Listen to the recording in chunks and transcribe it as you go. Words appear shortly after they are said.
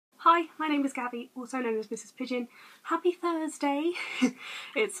Hi, my name is Gabi, also known as Mrs Pigeon. Happy Thursday!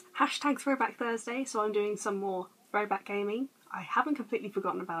 It's hashtag Throwback Thursday, so I'm doing some more throwback gaming. I haven't completely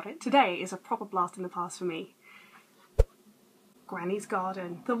forgotten about it. Today is a proper blast in the past for me. Granny's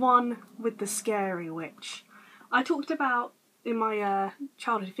Garden, the one with the scary witch. I talked about in my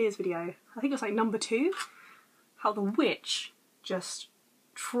childhood fears video, I think it was like number 2, how the witch just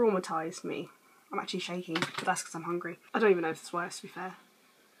traumatised me. I'm actually shaking, but that's because I'm hungry. I don't even know if this works, to be fair.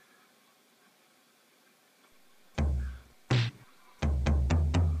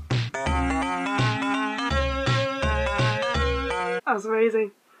 That was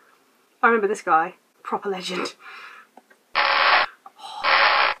amazing. I remember this guy. Proper legend. I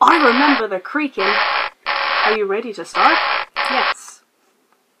remember the creaking. Are you ready to start? Yes.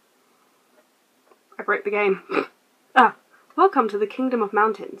 I broke the game. Welcome to the Kingdom of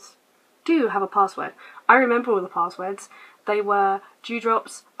Mountains. Do you have a password? I remember all the passwords. They were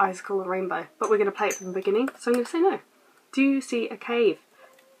dewdrops, icicle, and rainbow. But we're going to play it from the beginning, so I'm going to say no. Do you see a cave?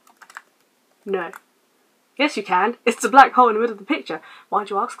 No. Yes, you can. It's the black hole in the middle of the picture. Why'd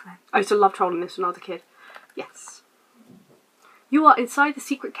you ask then? I used to love trolling this when I was a kid. Yes. You are inside the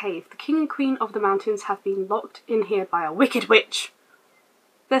secret cave. The king and queen of the mountains have been locked in here by a wicked witch.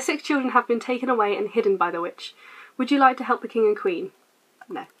 Their 6 children have been taken away and hidden by the witch. Would you like to help the king and queen?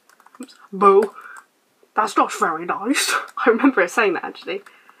 No. Oops. Boo. That's not very nice. I remember it saying that, actually.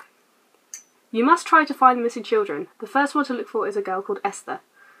 You must try to find the missing children. The first one to look for is a girl called Esther.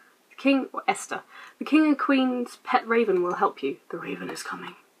 The king and queen's pet raven will help you. The raven is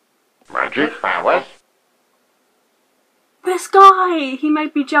coming. Magic powers? This guy! He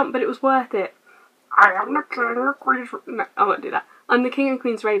made me jump, but it was worth it. I am the king and queen's... No, I won't do that. I'm the king and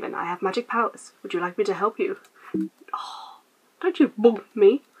queen's raven. I have magic powers. Would you like me to help you? Oh, don't you bug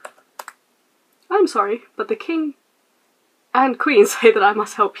me. I'm sorry, but the king and queen say that I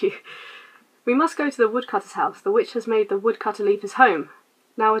must help you. We must go to the woodcutter's house. The witch has made the woodcutter leave his home.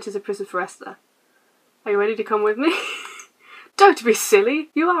 Now it is a prison for Esther. Are you ready to come with me? Don't be silly.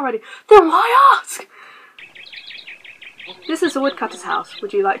 You are ready. Then why ask? This is the woodcutter's house.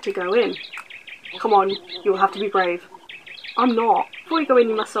 Would you like to go in? Come on, you will have to be brave. I'm not. Before you go in,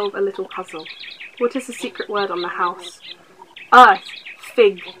 you must solve a little puzzle. What is the secret word on the house? Earth.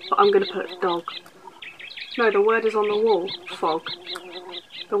 Fig. But I'm going to put dog. No, the word is on the wall. Fog.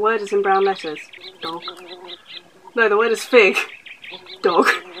 The word is in brown letters. Dog. No, the word is fig. Dog.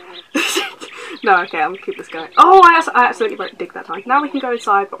 No, okay, I'm gonna keep this going. Oh, I absolutely broke dig that time. Now we can go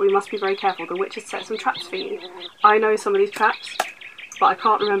inside, but we must be very careful. The witch has set some traps for you. I know some of these traps, but I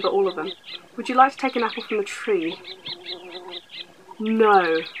can't remember all of them. Would you like to take an apple from the tree?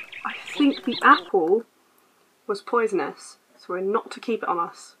 No. I think the apple was poisonous, so we're not to keep it on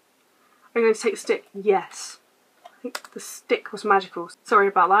us. I'm going to take the stick. Yes. I think the stick was magical. Sorry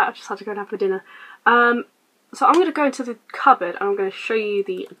about that, I just had to go and have my dinner. So I'm going to go into the cupboard and I'm going to show you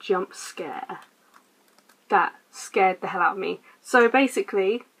the jump scare. That scared the hell out of me. So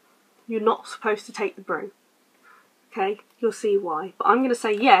basically, you're not supposed to take the broom. Okay, you'll see why. But I'm going to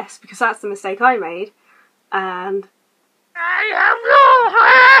say yes, because that's the mistake I made. And...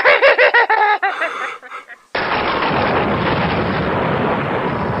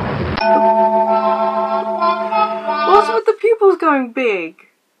 What's with the pupils going big?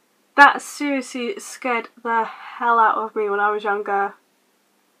 That seriously scared the hell out of me when I was younger.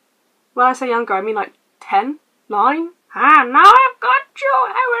 When I say younger, I mean like 10? 9? Ah, now I've got you!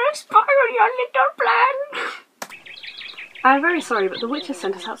 I will spoil your little plan! I'm very sorry, but the witch has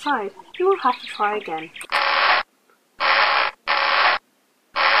sent us outside. You will have to try again.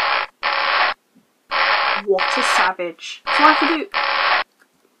 What a savage. So I have to do...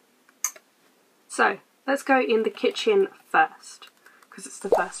 So, let's go in the kitchen first, because it's the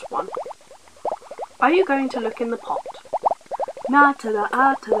first one. Are you going to look in the pot? Na to the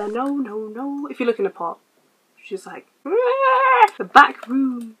ah to the no no no. If you look in the pot, she's like, the back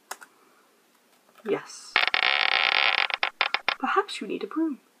room. Yes. Perhaps you need a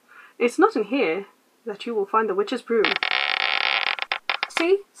broom. It's not in here that you will find the witch's broom.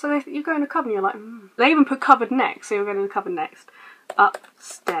 See? So you go in the cupboard and you're like, They even put cupboard next, so you're going to the cupboard next.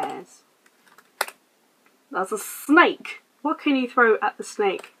 Upstairs. There's a snake. What can you throw at the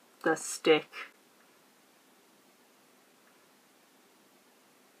snake? The stick.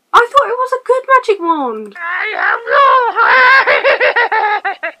 I thought it was a good magic wand!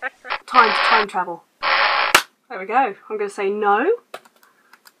 Time travel. There we go. I'm going to say no.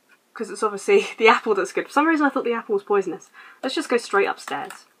 Because it's obviously the apple that's good. For some reason I thought the apple was poisonous. Let's just go straight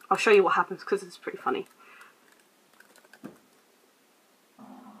upstairs. I'll show you what happens because it's pretty funny.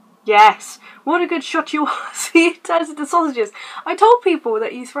 Yes! What a good shot you are! See, it turns into sausages. I told people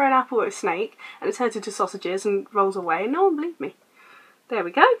that you throw an apple at a snake and it turns into sausages and rolls away, and no one believed me. There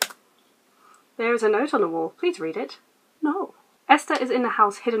we go. There is a note on the wall. Please read it. No. Esther is in the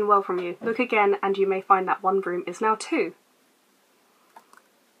house hidden well from you. Look again and you may find that one room is now 2.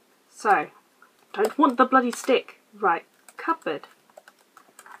 So, don't want the bloody stick. Right, cupboard.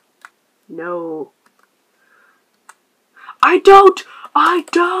 No. I don't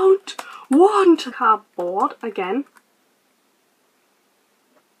want cardboard again.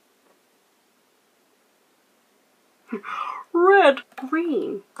 Red,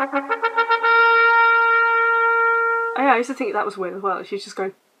 green. Oh yeah, I used to think that was weird as well. She's just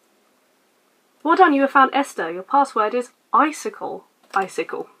going, well done, you have found Esther. Your password is icicle.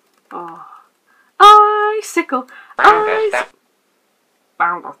 Icicle. Oh. Icicle. Found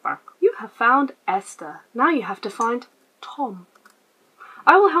Esther. You have found Esther. Now you have to find Tom.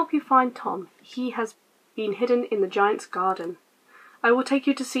 I will help you find Tom. He has been hidden in the giant's garden. I will take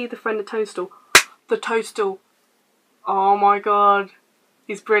you to see the friend the toadstool. The toadstool. Oh my god.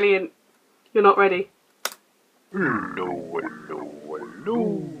 He's brilliant. You're not ready. Hello.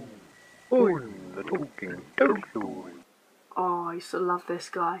 I'm the talking toadstool. Oh, I used to love this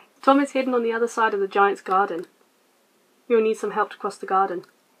guy. Tom is hidden on the other side of the giant's garden. You'll need some help to cross the garden.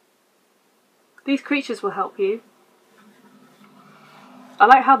 These creatures will help you. I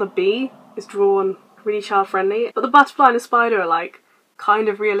like how the bee is drawn really child-friendly, but the butterfly and the spider are like kind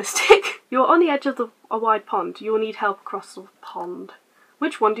of realistic. You're on the edge of a wide pond. You will need help across the pond.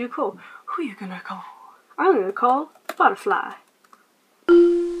 Which one do you call? Who are you gonna call? I'm gonna call Butterfly.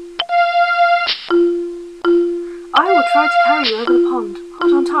 I will try to carry you over the pond.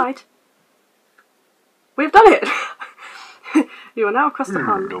 Hold on tight. We've done it! You are now across the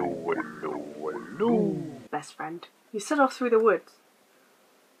pond. Hello. Best friend. You set off through the woods.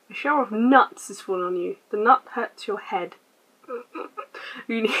 A shower of nuts is falling on you. The nut hurts your head.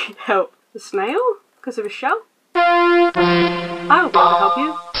 You need help. The snail? Because of his shell? I will be able to help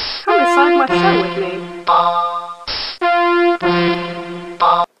you. Come inside my shell with me.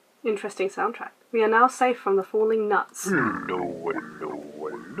 Interesting soundtrack. We are now safe from the falling nuts. Hello.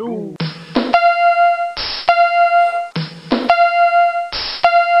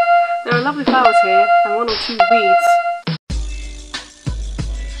 There are lovely flowers here, and 1 or 2 weeds.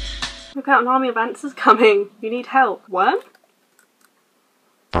 Look out, an army of ants is coming. You need help. Worm?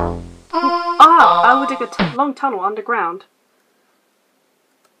 I will dig a long tunnel underground.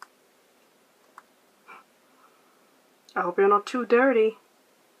 I hope you're not too dirty.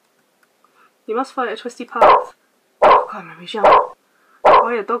 You must follow a twisty path. Oh god, made me jump. Oh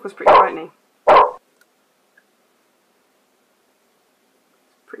yeah, dog was pretty frightening.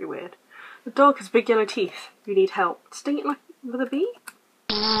 Pretty weird. The dog has big yellow teeth. You need help. Sting it like with a bee?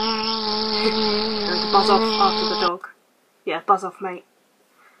 Going to buzz off after the dog. Yeah, buzz off, mate.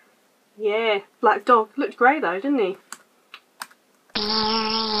 Yeah, black dog. Looked grey though, didn't he?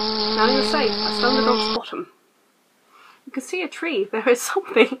 Now you're safe. I stung the dog's bottom. You can see a tree. There is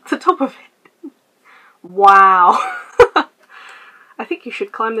something at the top of it. Wow. I think you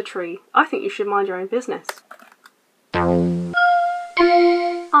should climb the tree. I think you should mind your own business.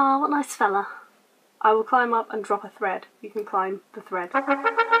 Ah, what nice fella. I will climb up and drop a thread. You can climb the thread.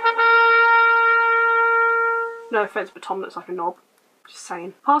 No offense, but Tom looks like a knob. Just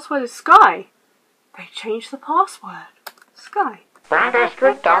saying. Password is Sky. They changed the password. Sky.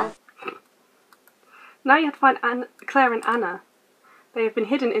 Now you have to find Claire and Anna. They have been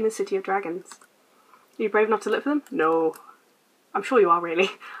hidden in the City of Dragons. Are you brave enough to look for them? No. I'm sure you are,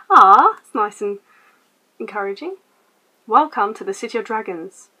 really. Ah, it's nice and encouraging. Welcome to the City of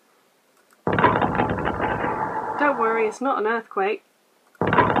Dragons. Don't worry, it's not an earthquake.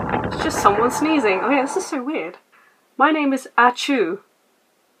 It's just someone sneezing. Oh yeah, this is so weird. My name is Achoo.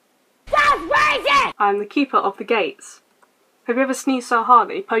 That's crazy! I'm the keeper of the gates. Have you ever sneezed so hard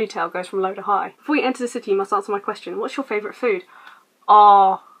that your ponytail goes from low to high? Before you enter the city, you must answer my question. What's your favourite food?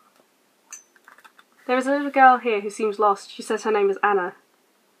 Oh. There is a little girl here who seems lost. She says her name is Anna.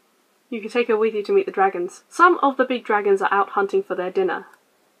 You can take her with you to meet the dragons. Some of the big dragons are out hunting for their dinner.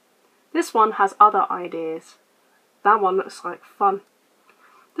 This one has other ideas. That one looks like fun.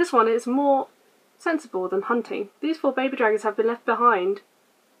 This one is more sensible than hunting. These 4 baby dragons have been left behind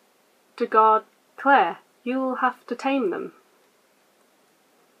to guard Claire. You will have to tame them.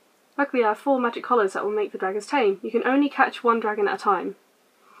 Luckily I have 4 magic collars that will make the dragons tame. You can only catch 1 dragon at a time.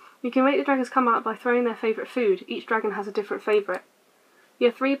 You can make the dragons come out by throwing their favourite food. Each dragon has a different favourite. You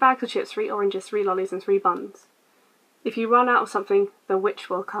have 3 bags of chips, 3 oranges, 3 lollies and 3 buns. If you run out of something, the witch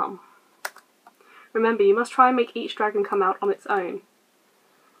will come. Remember, you must try and make each dragon come out on its own.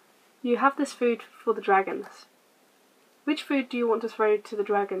 You have this food for the dragons. Which food do you want to throw to the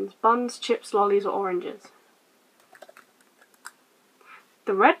dragons? Buns, chips, lollies, or oranges?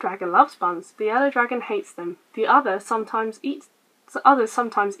 The red dragon loves buns. The yellow dragon hates them. The others sometimes eat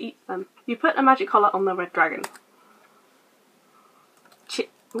them. You put a magic collar on the red dragon.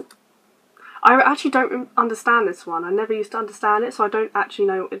 I actually don't understand this one. I never used to understand it, so I don't actually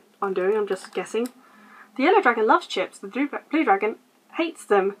know what I'm doing. I'm just guessing. The yellow dragon loves chips. The blue dragon hates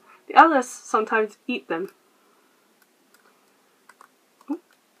them. The others sometimes eat them.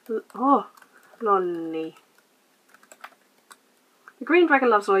 Oh, lolly. The green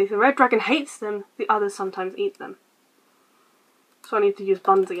dragon loves lollies. The red dragon hates them. The others sometimes eat them. So I need to use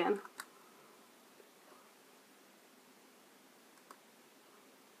buns again.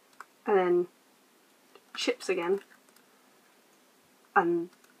 And then chips again. And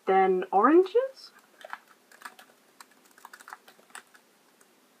then oranges?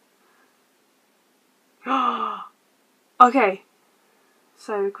 Okay.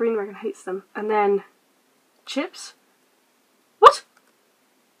 So green dragon hates them. And then chips? What?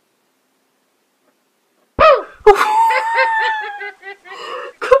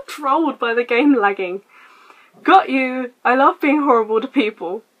 Got trolled by the game lagging. Got you. I love being horrible to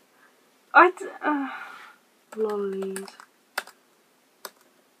people. Lollies.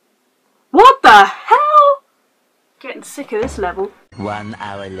 What the hell? Getting sick of this level. 1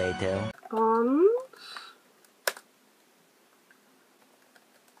 hour later. Buns.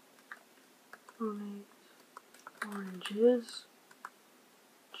 Lollies. Oranges.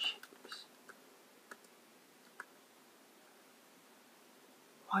 Chips.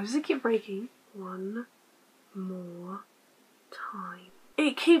 Why does it keep breaking? One more time.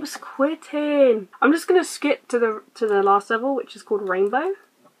 It keeps quitting. I'm just gonna skip to the last level, which is called Rainbow.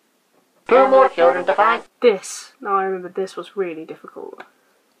 2 more children to find. This. Now I remember this was really difficult.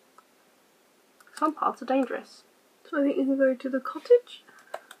 Some parts are dangerous. So I think you can go to the cottage.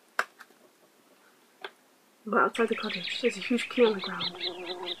 But outside the cottage, there's a huge key on the ground.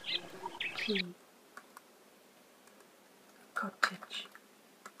 Key. Cottage.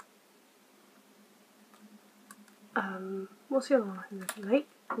 What's the other one? Lake?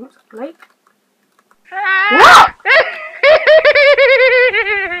 Oops, lake? What?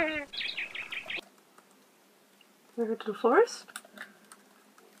 Can I go to the forest?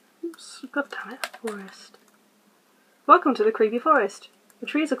 Oops, god damn it, forest. Welcome to the creepy forest. The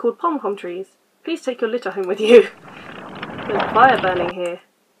trees are called pom-pom trees. Please take your litter home with you. There's a fire burning here.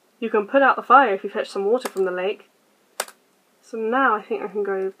 You can put out the fire if you fetch some water from the lake. So now I think I can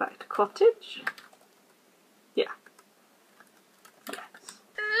go back to cottage. Yeah. Yes.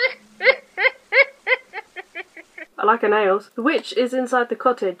 I like her nails. The witch is inside the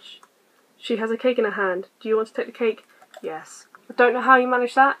cottage. She has a cake in her hand. Do you want to take the cake? Yes. I don't know how you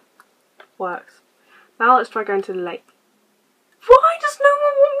manage that. Works. Now let's try going to the lake. Why does no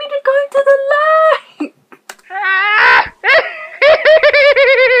one want me to go to the lake?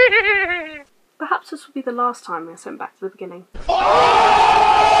 Perhaps this will be the last time we're sent back to the beginning.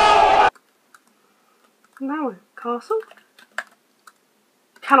 Now a castle.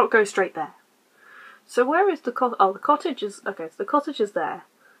 Cannot go straight there. So where is the cottage? Oh, the cottage is... Okay, so the cottage is there.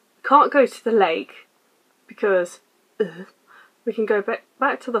 Can't go to the lake because we can go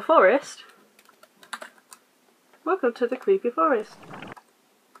back to the forest. Welcome to the creepy forest.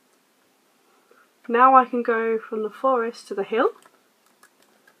 Now I can go from the forest to the hill.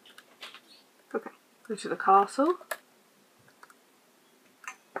 Okay, go to the castle.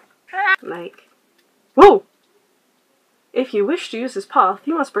 Lake. Whoa! If you wish to use this path,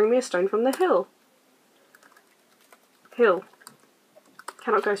 you must bring me a stone from the hill. Hill.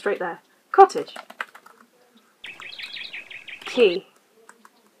 Cannot go straight there. Cottage. Key.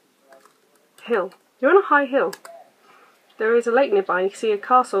 Hill. You're on a high hill. There is a lake nearby and you can see a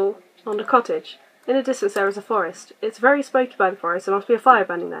castle on the cottage. In the distance there is a forest. It's very spooky by the forest. There must be a fire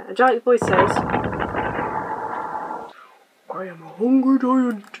burning there. A giant voice says, I am a hungry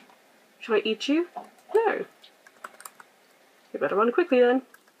giant. Shall I eat you? No. You better run quickly then.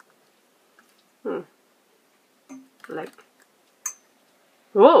 Lake.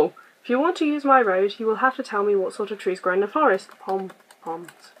 Whoa! If you want to use my road, you will have to tell me what sort of trees grow in the forest.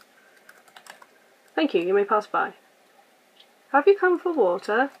 Pom-poms. Thank you, you may pass by. Have you come for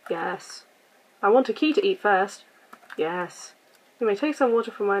water? Yes. I want a key to eat first. Yes. You may take some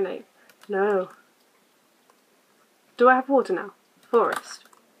water from my lake. No. Do I have water now? Forest.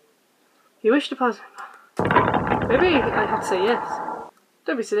 You wish to pass... Maybe I have to say yes.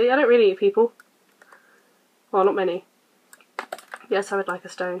 Don't be silly, I don't really eat people. Well, not many. Yes, I would like a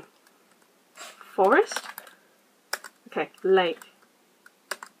stone. Forest? Okay, lake.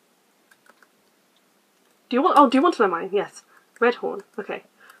 Do you want to know mine? Yes. Redhorn. Okay.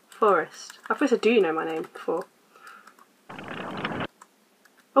 Forest. I thought I said, do you know my name before?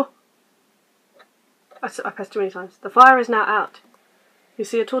 Oh. I pressed too many times. The fire is now out. You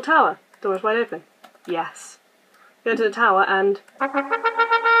see a tall tower. Door is wide open. Yes. Go to the tower and...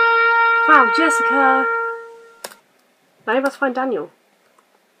 Found Jessica! Now you must find Daniel.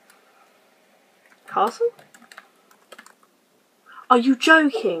 Castle? Are you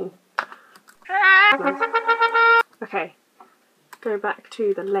joking? Okay. Go back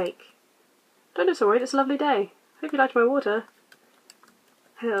to the lake. Don't look so worried, it's a lovely day. Hope you liked my water.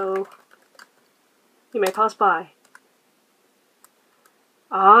 Hill. You may pass by.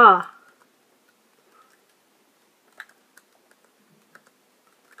 Ah.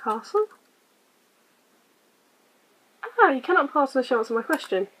 Castle? Ah, you cannot pass unless you answer my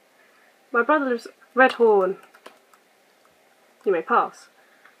question. My brother lives Redhorn. You may pass.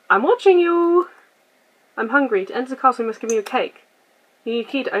 I'm watching you! I'm hungry. To enter the castle, you must give me a cake. You need a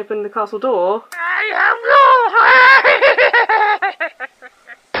key to open the castle door. I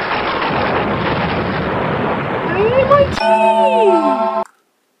Hey, my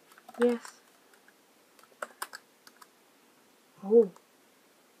key! Yes. Oh.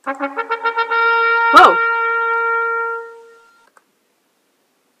 Whoa!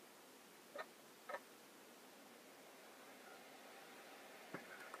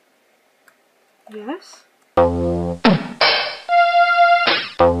 Yes?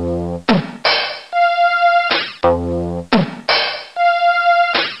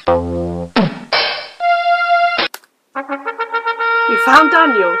 You found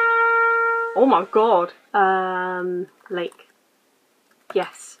Daniel! Oh my god. Lake.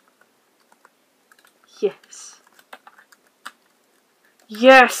 Yes. Yes.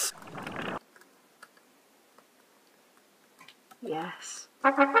 Yes! Yes.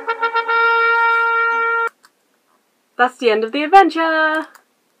 That's the end of the adventure! I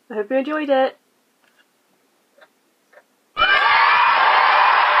hope you enjoyed it.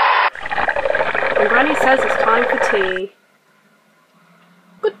 And Granny says it's time for tea.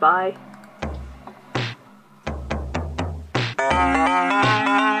 Goodbye.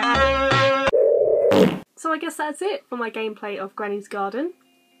 So I guess that's it for my gameplay of Granny's Garden.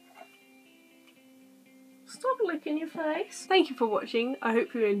 Stop licking your face. Thank you for watching. I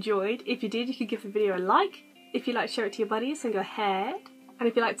hope you enjoyed. If you did, you could give the video a like. If you like, share it to your buddies and go ahead. And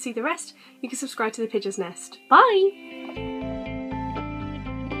if you'd like to see the rest, you can subscribe to the Pigeon's Nest. Bye!